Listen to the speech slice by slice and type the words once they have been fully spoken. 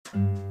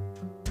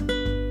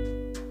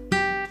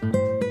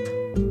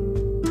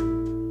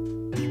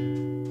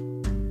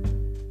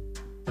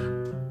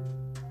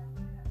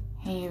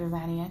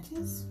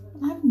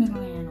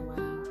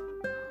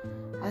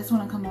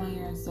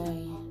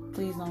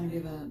please don't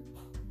give up.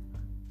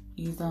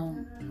 Please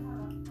don't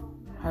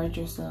hurt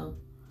yourself.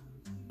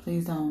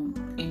 Please don't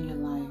end your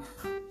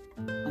life.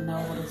 I know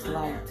what it's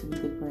like to be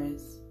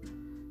depressed.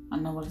 I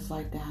know what it's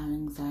like to have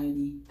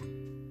anxiety.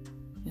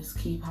 Just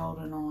keep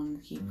holding on,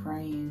 keep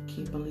praying,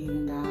 keep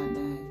believing God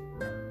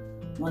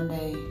that one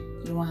day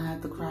you won't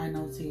have to cry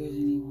no tears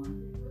anymore.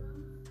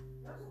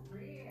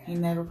 He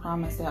never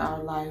promised that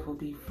our life will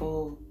be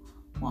full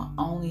with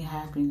only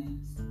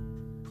happiness.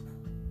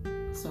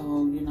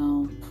 So,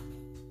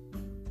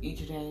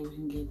 each day we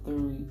can get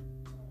through it.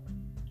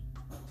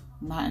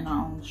 Not in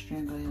our own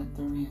strength, but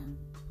through Him.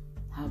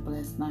 Have a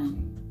blessed night.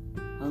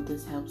 Hope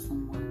this helps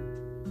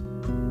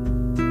someone.